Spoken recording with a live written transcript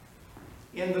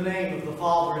In the name of the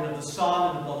Father, and of the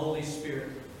Son, and of the Holy Spirit.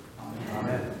 Amen.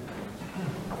 Amen.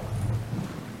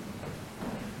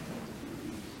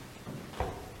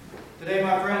 Today,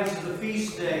 my friends, is the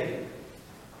feast day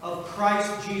of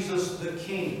Christ Jesus the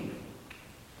King.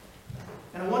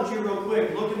 And I want you real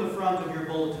quick, look in the front of your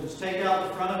bulletins. Take out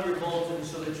the front of your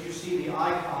bulletins so that you see the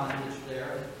icon that's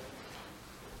there.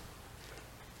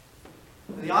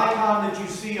 The icon that you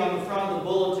see on the front of the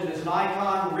bulletin is an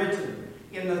icon written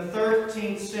in the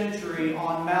 13th century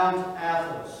on Mount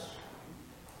Athos.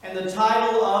 And the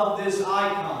title of this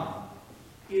icon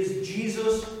is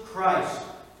Jesus Christ,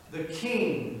 the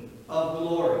King of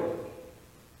Glory.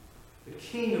 The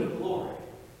King of Glory.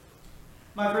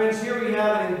 My friends, here we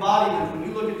have an embodiment. When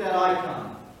you look at that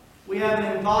icon, we have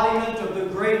an embodiment of the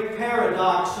great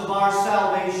paradox of our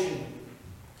salvation.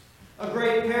 A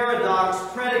great paradox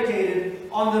predicated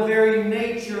on the very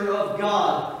nature of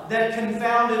God that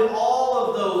confounded all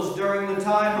of those during the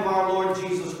time of our Lord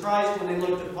Jesus Christ when they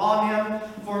looked upon Him.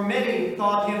 For many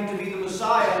thought Him to be the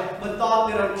Messiah, but thought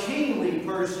that a kingly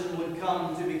person would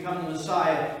come to become the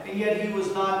Messiah. And yet He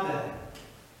was not that.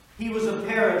 He was a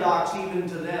paradox even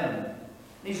to them.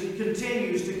 He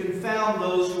continues to confound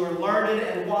those who are learned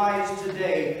and wise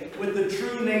today with the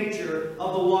true nature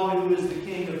of the one who is the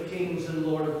King of Kings and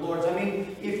Lord of Lords. I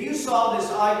mean, if you saw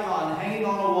this icon hanging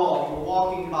on a wall, you were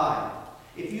walking by,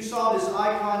 if you saw this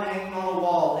icon hanging on a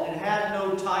wall and it had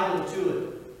no title to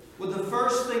it, would the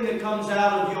first thing that comes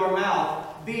out of your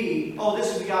mouth be, oh,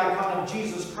 this is the icon of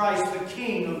Jesus Christ, the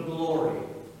King of Glory?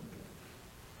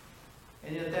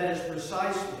 And yet that is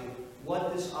precisely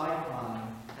what this icon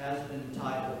has been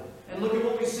titled. And look at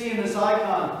what we see in this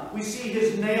icon. We see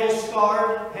His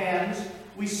nail-scarred hands.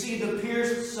 We see the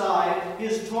pierced side,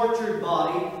 His tortured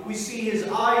body. We see His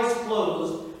eyes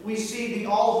closed. We see the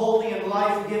all-holy and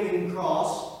life-giving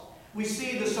cross. We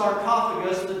see the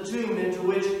sarcophagus, the tomb into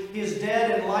which His dead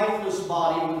and lifeless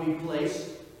body would be placed.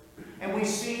 And we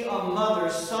see a mother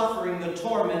suffering the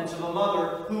torments of a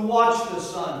mother who watched a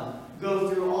son go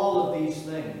through all of these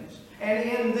things. And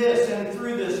in this and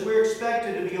through this, we're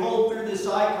expected to behold through this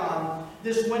icon,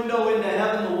 this window into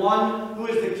heaven, the one who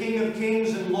is the King of Kings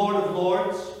and Lord of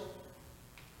Lords.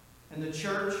 And the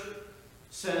church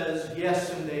says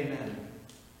yes and amen.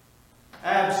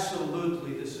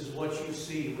 Absolutely, this is what you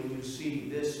see when you see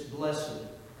this blessed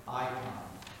icon.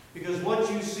 Because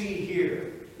what you see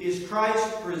here is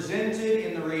Christ presented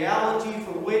in the reality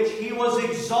for which He was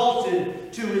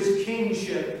exalted to His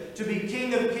kingship, to be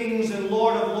King of Kings and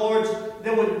Lord of Lords,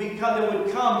 that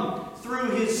would come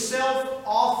through His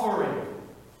self-offering,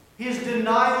 His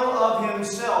denial of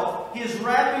Himself, His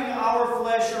wrapping our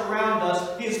flesh around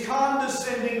us, His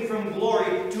condescending from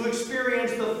glory to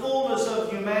experience the fullness of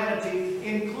humanity,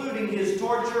 including His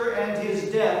torture and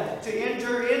His death, to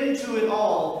enter into it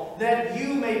all, that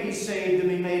you may be saved and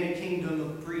be made a kingdom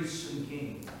of priests and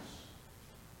kings.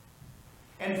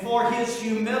 And for His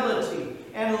humility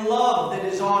and love that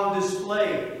is on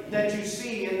display, that you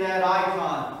see in that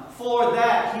icon, for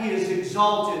that He is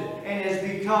exalted and has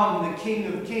become the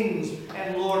King of Kings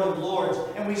and Lord of Lords.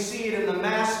 And we see it in the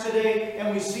Mass today,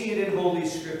 and we see it in Holy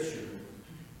Scripture.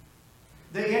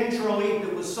 The introit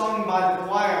that was sung by the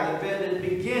choir that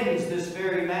begins this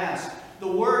very Mass,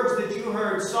 the words that you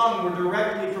heard sung were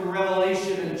directly from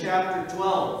Revelation in chapter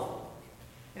 12.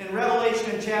 And in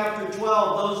Revelation in chapter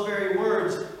 12, those very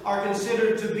words are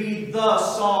considered to be the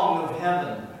song of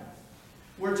heaven.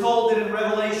 We're told that in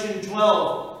Revelation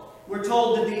 12, we're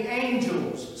told that the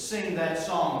angels sing that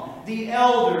song. The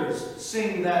elders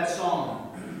sing that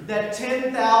song. That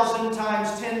 10,000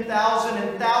 times 10,000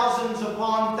 and thousands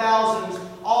upon thousands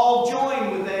all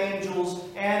join with the angels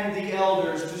and the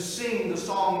elders to sing the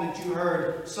song that you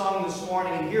heard sung this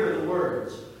morning. And here are the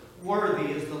words.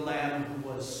 Worthy is the Lamb who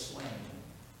was slain.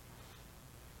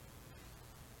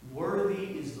 Worthy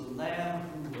is the Lamb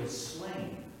who was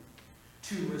slain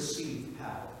to receive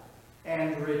power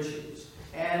and riches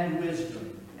and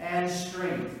wisdom and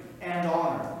strength and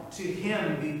honor. To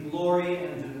Him be glory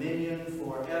and dominion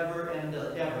forever and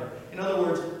ever. In other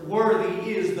words,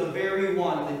 worthy is the very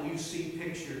one that you see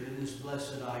pictured in this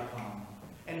blessed icon.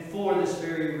 And for this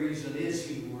very reason is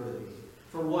He worthy,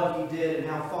 for what He did and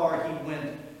how far He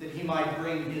went, that He might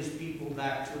bring His people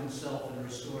back to Himself and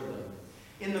restore them.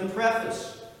 In the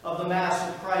preface of the Mass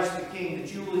of Christ the King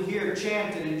that you will hear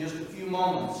chanted in just a few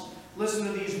moments, listen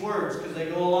to these words because they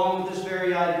go along with this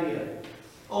very idea.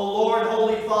 O Lord,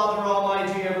 Holy Father,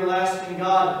 Almighty, everlasting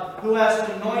God, who hast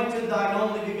anointed Thine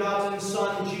only begotten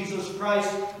Son, Jesus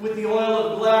Christ, with the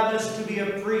oil of gladness to be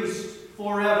a priest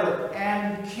forever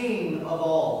and King of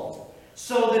all,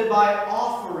 so that by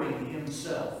offering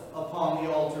Himself upon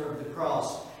the altar of the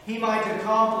cross, He might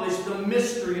accomplish the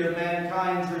mystery of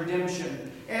mankind's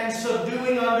redemption, and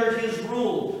subduing under his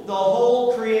rule the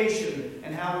whole creation.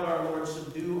 And how would our Lord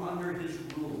subdue under his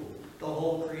rule the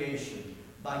whole creation?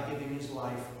 By giving his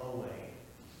life away.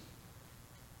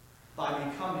 By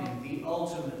becoming the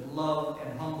ultimate love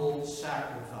and humble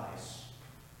sacrifice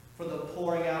for the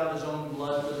pouring out of his own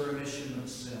blood for the remission of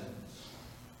sins.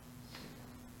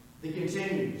 He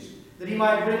continues, that he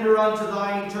might render unto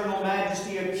thine eternal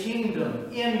majesty a kingdom,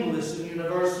 endless and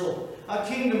universal, a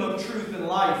kingdom of truth and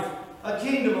life, a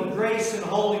kingdom of grace and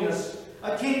holiness,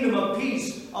 a kingdom of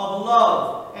peace, of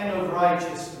love, and of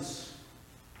righteousness.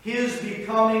 His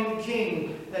becoming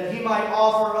king, that he might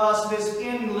offer us this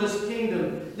endless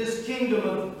kingdom, this kingdom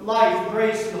of life,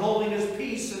 grace, and holiness,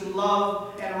 peace, and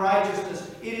love, and righteousness.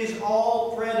 It is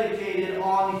all predicated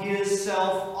on his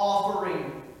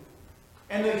self-offering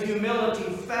and the humility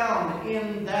found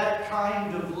in that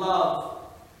kind of love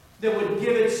that would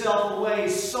give itself away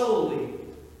solely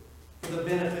for the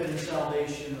benefit and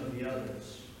salvation of the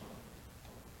others.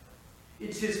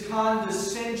 It's his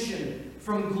condescension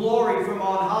from glory from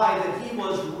on high that he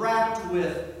was wrapped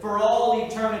with for all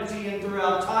eternity and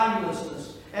throughout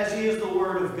timelessness, as he is the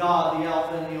Word of God, the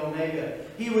Alpha and the Omega.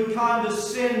 He would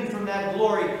condescend from that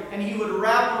glory, and he would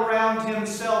wrap around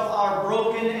himself our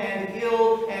broken and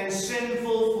ill and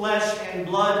sinful flesh and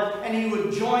blood, and he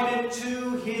would join it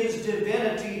to his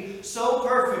divinity so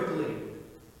perfectly,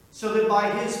 so that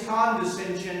by his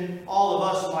condescension all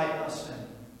of us might ascend.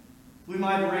 We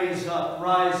might rise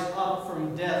up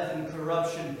from death and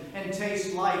corruption, and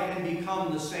taste life and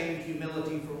become the same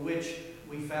humility for which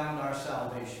we found our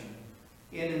salvation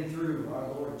in and through our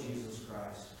Lord Jesus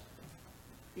Christ.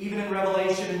 Even in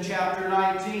Revelation in chapter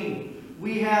 19,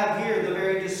 we have here the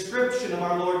very description of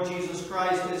our Lord Jesus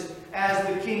Christ as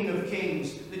the King of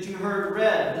Kings that you heard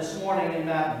read this morning in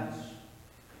Matins.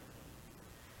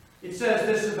 It says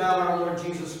this about our Lord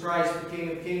Jesus Christ, the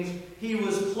King of Kings. He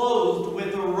was clothed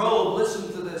with a robe. Listen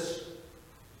to this.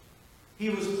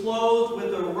 He was clothed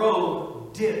with a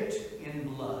robe dipped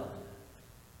in blood.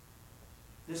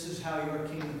 This is how your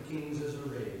King of Kings is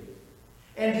arrayed.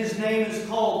 And his name is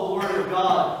called the Word of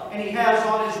God. And he has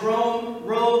on his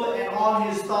robe and on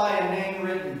his thigh a name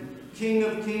written, King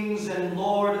of Kings and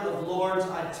Lord of Lords.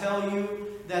 I tell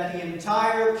you that the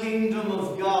entire kingdom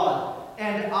of God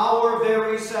and our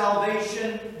very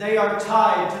salvation, they are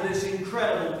tied to this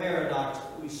incredible paradox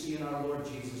that we see in our Lord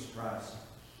Jesus Christ.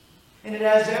 And it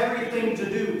has everything to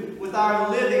do with our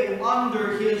living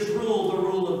under his rule, the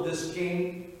rule of this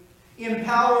King,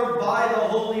 empowered by the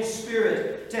Holy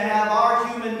Spirit to have our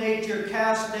human nature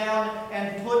cast down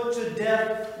and put to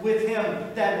death with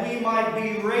him, that we might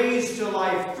be raised to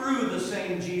life through the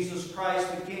same Jesus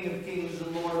Christ, the King of Kings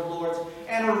and Lord of Lords,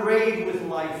 and arrayed with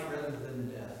life rather than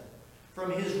death.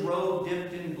 From his robe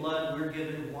dipped in blood, we're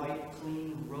given white,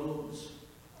 clean robes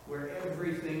where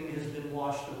everything has been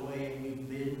washed away and we've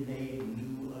been made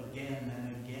new again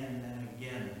and again and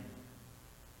again.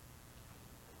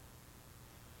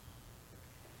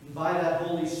 And by that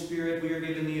Holy Spirit, we are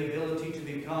given the ability to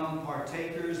become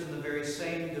partakers in the very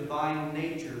same divine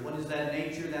nature. What is that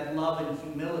nature? That love and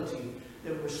humility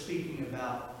that we're speaking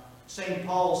about. St.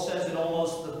 Paul says it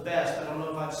almost the best. I don't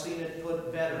know if I've seen it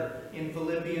put better in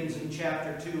Philippians in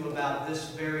chapter 2 about this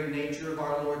very nature of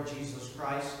our Lord Jesus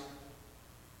Christ,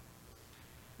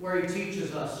 where he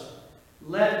teaches us,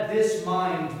 let this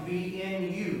mind be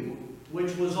in you,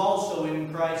 which was also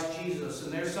in Christ Jesus.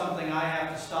 And there's something I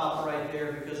have to stop right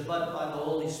there, because but by the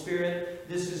Holy Spirit,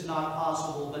 this is not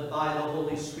possible, but by the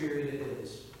Holy Spirit it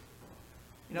is.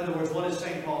 In other words, what is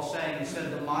St. Paul saying? He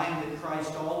said the mind that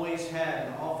Christ always had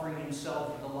in offering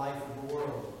himself for the life of the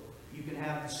world, you can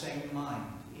have the same mind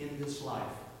in this life.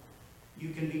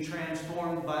 You can be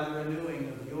transformed by the renewing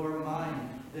of your mind,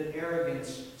 that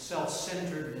arrogance,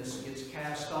 self-centeredness gets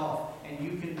cast off, and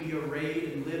you can be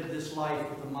arrayed and live this life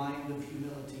with a mind of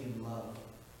humility and love.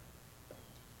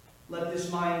 Let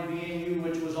this mind be in you,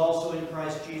 which was also in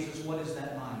Christ Jesus. What is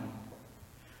that mind?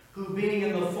 Who, being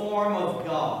in the form of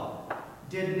God,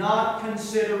 did not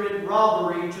consider it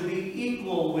robbery to be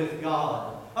equal with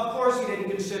God. Of course he didn't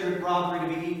consider it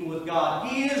robbery to be equal with God.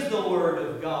 He is the Word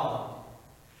of God.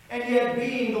 And yet,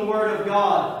 being the Word of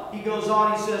God, he goes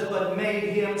on, he says, but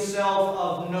made himself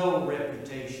of no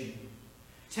reputation,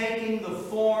 taking the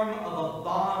form of a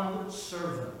bond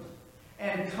servant,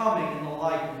 and coming in the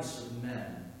likeness of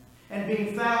men. And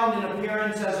being found in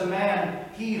appearance as a man,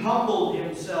 he humbled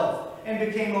himself, and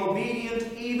became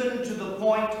obedient even to the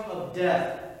point of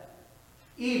death,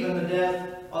 even the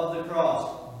death of the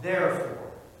cross.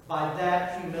 Therefore, by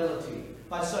that humility,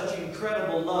 by such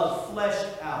incredible love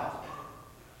fleshed out,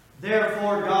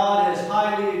 Therefore God has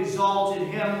highly exalted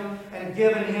him and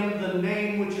given him the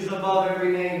name which is above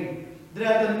every name, that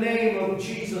at the name of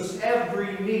Jesus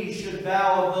every knee should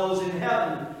bow, of those in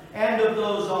heaven and of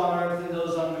those on earth and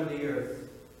those under the earth,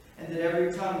 and that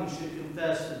every tongue should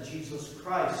confess that Jesus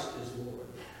Christ is Lord,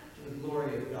 to the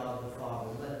glory of God the Father.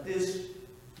 Let this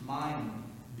mind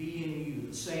be in you,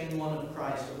 the same one of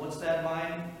Christ. And what's that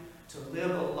mind? To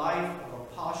live a life of a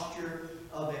posture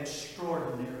of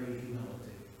extraordinary humility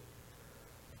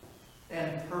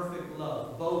and perfect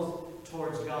love, both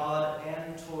towards God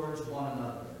and towards one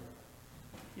another.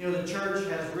 You know, the church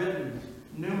has written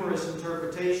numerous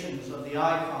interpretations of the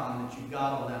icon that you've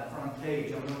got on that front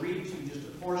page. I'm going to read to you just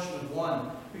a portion of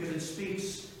one because it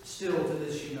speaks still to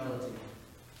this humility.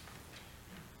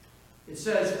 It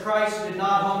says, Christ did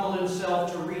not humble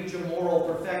himself to reach a moral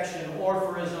perfection or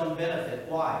for his own benefit.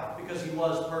 Why? Because he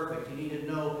was perfect. He needed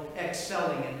no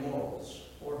excelling in morals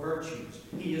or virtues.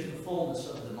 He is the fullness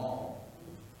of them all.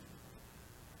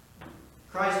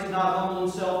 Christ did not humble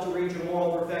himself to reach a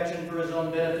moral perfection for his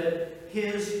own benefit.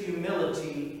 His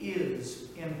humility is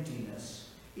emptiness.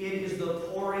 It is the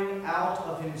pouring out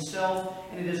of himself,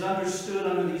 and it is understood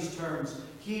under these terms.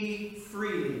 He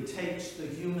freely takes the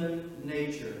human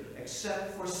nature,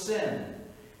 except for sin,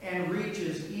 and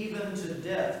reaches even to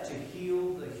death to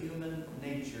heal the human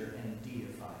nature and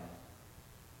deify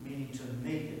it, meaning to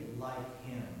make it like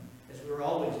him, as we were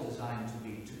always designed to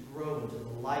be, to grow into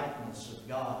the likeness of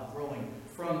God, growing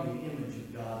from the image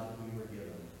of God that we were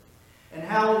given. And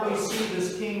how will we see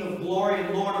this King of glory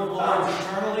and Lord of lords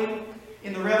eternally?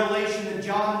 In the revelation that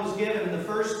John was given, the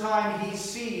first time he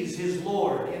sees his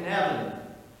Lord in heaven.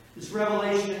 This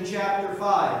revelation in chapter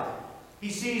 5. He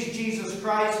sees Jesus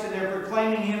Christ, and they're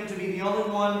proclaiming him to be the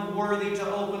only one worthy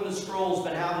to open the scrolls.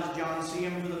 But how does John see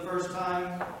him for the first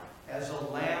time? As a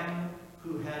lamb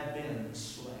who had been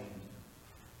slain.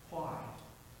 Why?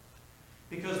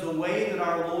 Because the way that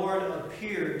our Lord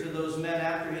appeared to those men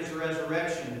after his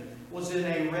resurrection was in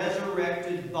a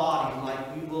resurrected body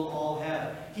like we will all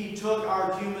have. He took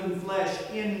our human flesh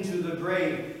into the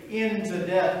grave, into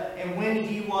death, and when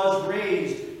he was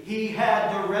raised, he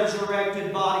had the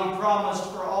resurrected body promised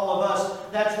for all of us.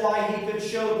 That's why he could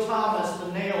show Thomas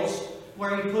the nails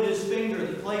where he put his finger,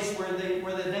 the place where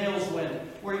the nails went,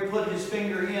 where he put his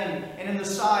finger in, and in the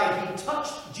side he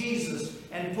touched Jesus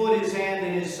and put his hand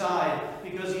in his side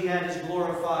because he had his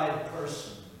glorified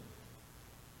person.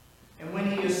 And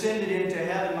when he ascended into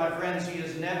heaven, my friends, he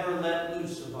has never let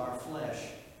loose of our flesh,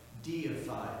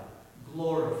 deified,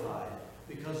 glorified,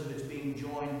 because of its being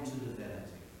joined to divinity.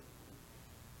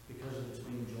 Because of its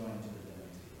being joined to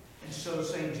divinity. And so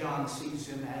St. John sees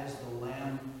him as the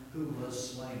Lamb who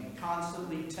was slain,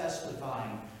 constantly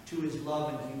testifying to his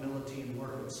love and humility and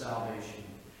work of salvation.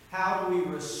 How do we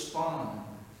respond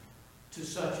to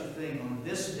such a thing on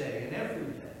this day and every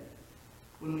day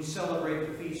when we celebrate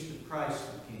the feast of Christ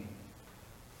the King?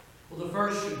 Well, the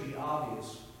first should be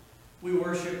obvious. We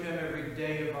worship him every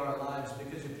day of our lives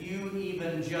because if you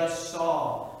even just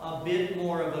saw a bit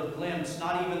more of a glimpse,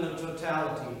 not even the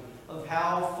totality, of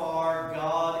how far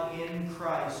God in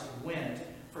Christ went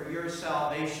for your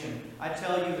salvation, I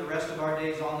tell you the rest of our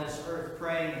days on this earth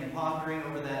praying and pondering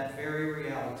over that very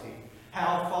reality.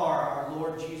 How far our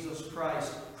Lord Jesus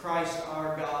Christ, Christ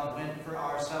our God, went for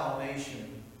our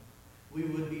salvation. We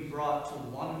would be brought to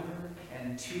wonder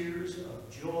and tears of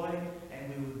joy, and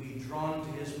we would be drawn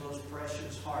to his most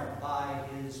precious heart by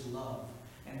his love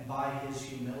and by his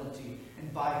humility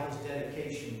and by his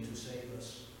dedication to save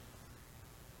us.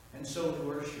 And so we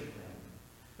worship him.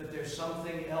 But there's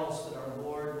something else that our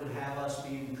Lord would have us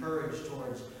be encouraged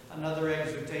towards. Another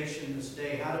exhortation this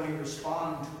day. How do we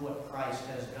respond to what Christ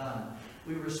has done?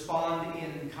 We respond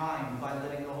in kind by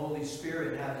letting the Holy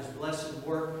Spirit have his blessed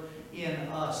work in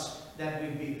us, that we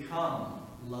become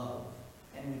love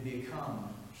and we become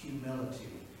humility,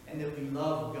 and that we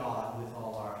love God with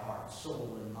all our heart,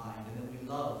 soul, and mind, and that we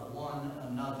love one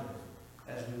another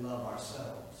as we love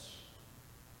ourselves.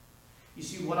 You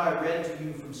see, what I read to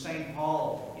you from St.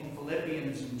 Paul in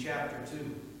Philippians in chapter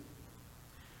 2,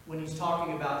 when he's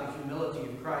talking about the humility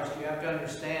of Christ, you have to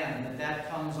understand that that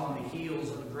comes on the heels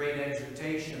of a great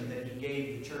exhortation that he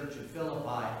gave the church of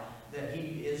Philippi that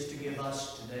he is to give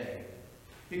us today.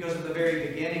 Because at the very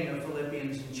beginning of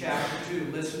Philippians in chapter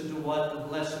 2, listen to what the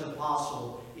blessed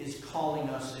apostle is calling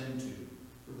us into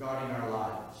regarding our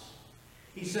lives.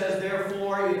 He says,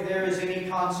 therefore, if there is any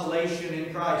consolation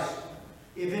in Christ,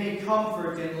 if any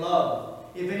comfort in love,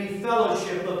 if any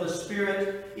fellowship of the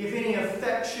Spirit, if any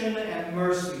affection and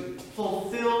mercy,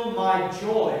 fulfill my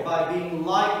joy by being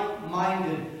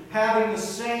like-minded, having the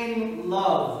same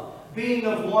love, being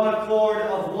of one accord,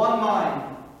 of one mind.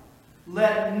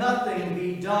 Let nothing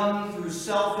be done through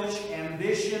selfish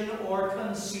ambition or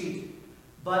conceit,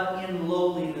 but in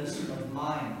lowliness of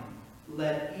mind.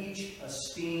 Let each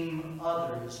esteem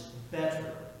others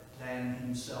better than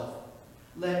himself.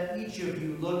 Let each of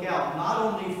you look out not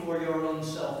only for your own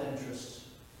self-interests,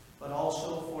 but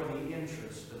also for the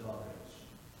interest of others.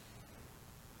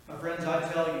 My friends, I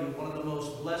tell you, one of the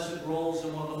most blessed roles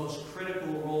and one of the most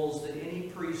critical roles that any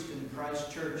priest in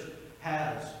Christ's church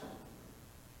has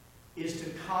is to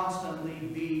constantly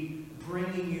be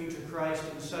bringing you to Christ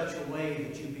in such a way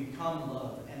that you become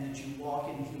love and that you walk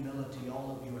in humility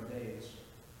all of your days.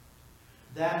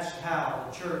 That's how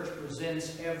the church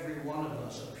presents every one of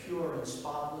us a pure and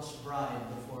spotless bride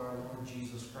before our Lord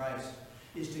Jesus Christ,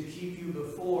 is to keep you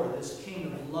before this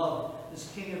King of love, this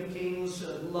King of kings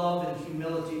of love and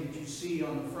humility that you see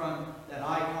on the front, that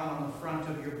icon on the front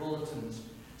of your bulletins,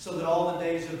 so that all the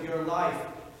days of your life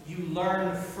you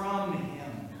learn from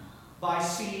him by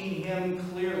seeing him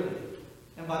clearly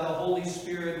and by the Holy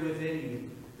Spirit within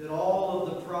you. That all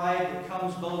of the pride that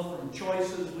comes both from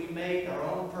choices we make, our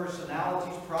own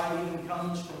personalities, pride even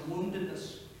comes from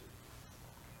woundedness.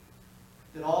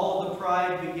 That all of the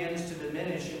pride begins to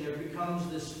diminish and there becomes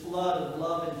this flood of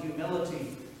love and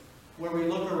humility where we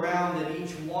look around at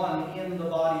each one in the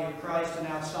body of Christ and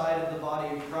outside of the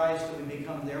body of Christ and we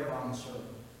become their bondservant.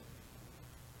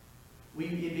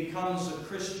 It becomes a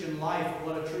Christian life,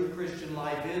 what a true Christian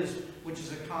life is, which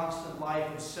is a constant life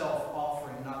of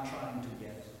self-offering, not trying to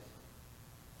get.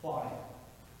 Why?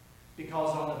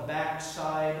 Because on the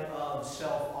backside of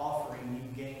self-offering,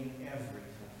 you gain everything.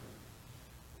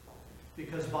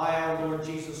 Because by our Lord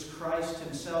Jesus Christ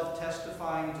himself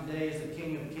testifying today as the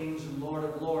King of kings and Lord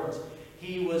of lords,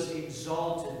 he was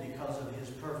exalted because of his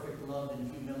perfect love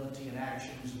and humility and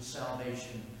actions of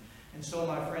salvation. And so,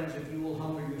 my friends, if you will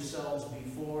humble yourselves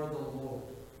before the Lord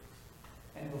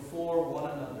and before one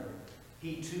another,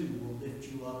 he too will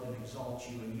lift you up and exalt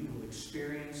you, and you will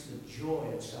experience the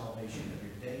joy of salvation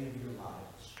every day of your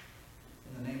lives.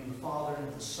 In the name of the Father, and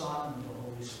of the Son, and